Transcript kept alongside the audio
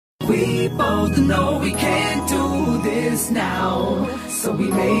We both know we can't do this now, so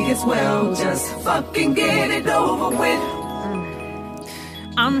we may as well just fucking get it over with.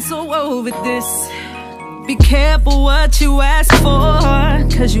 I'm so over this. Be careful what you ask for,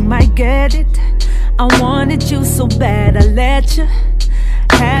 cause you might get it. I wanted you so bad I let you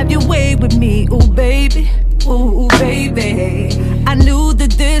have your way with me, ooh baby, ooh baby. I knew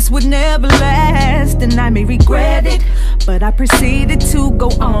that this would never last, and I may regret it, but I proceeded to go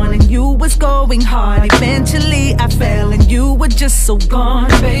on, and you was going hard. Eventually I fell, and you were just so gone,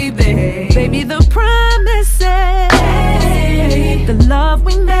 baby. Baby, the promises, the love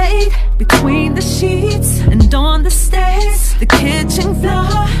we made between the sheets and on the stairs, the kitchen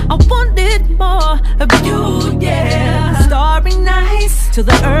floor, I wanted more of you, yeah. Starry nights till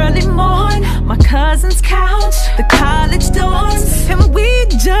the early morn, my cousin's couch, the college dorms, and we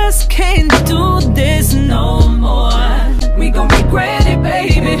just can't do this no more. We gon' regret it,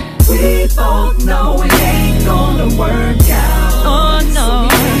 baby. We both know it ain't gonna work out. Oh no, so we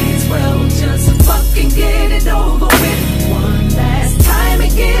may as well just fucking get it over with. One last time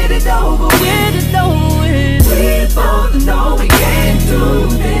and get it over with. get it over with. We both know we can't do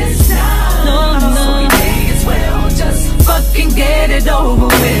this now. No, so we may as well just fucking get it over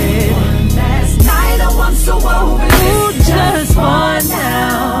with. One last night, I want so over this. Just for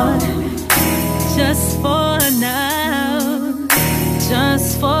now, just for now,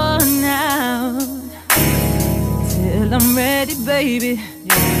 just for now, till I'm ready, baby,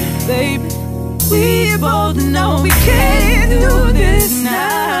 baby. We both know we can't do this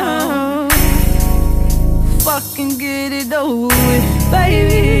now. Fucking get it over with,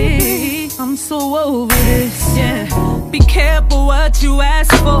 baby. I'm so over this, yeah. Be careful what you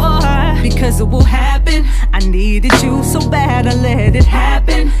ask for, because it will happen. I needed you so bad I let it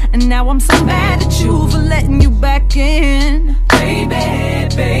happen, and now I'm so mad at you for letting you back in. Baby,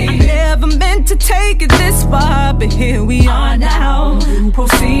 baby, I never meant to take it this far, but here we are now. You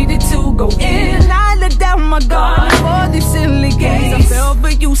proceeded to go in. I let down my guard for these silly games. I fell for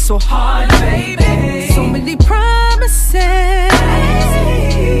you so hard, baby. So many promises, the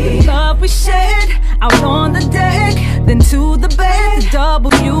love we shared out on the deck, then to the bed, the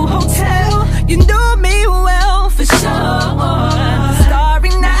W Hotel. You knew me well for sure. Starry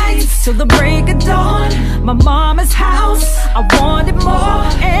nights till the break of dawn, my mama's house, I wanted more,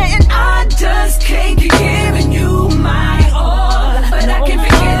 and I just can't keep giving you my all. But I can't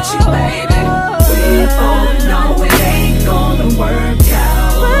forget you, baby. We both know it ain't gonna work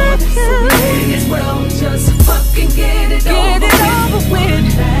out, so we may as well just fucking get it over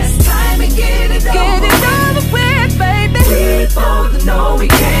with. Last time and get it over with, baby. We both know we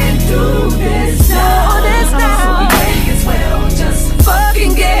can't do this now, so we may as well just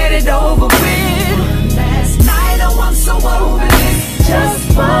fucking get it over with. Last night, I want so over this. Just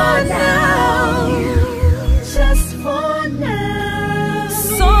for now, just for now.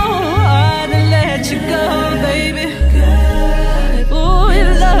 So hard to let you go, baby. Oh,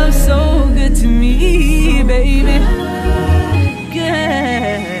 your love's so good to me, baby.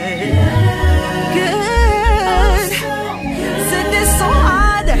 Good. Said it's so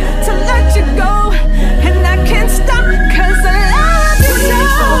hard to let you go, and I can't stop 'cause I love you so.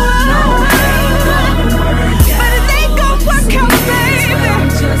 But it ain't gonna work out, baby.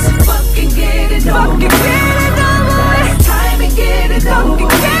 Just fucking get it over. Fucking get it over with. Last time and get it over. Fucking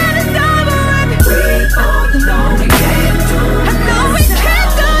get it over with. We both know we can't do this. I know we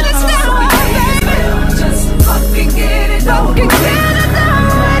can't do this now, baby. Just fucking get it over. Fucking get it over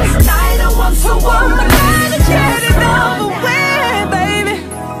with. Last night, I want so over Gotta this. get it over with, baby.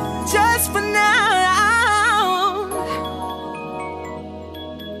 Just for now.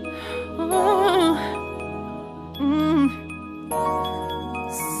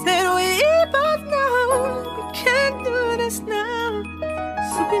 Said we both know we can't do this now,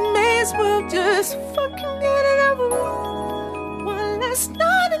 so we may as well just fucking get it over with. One last night.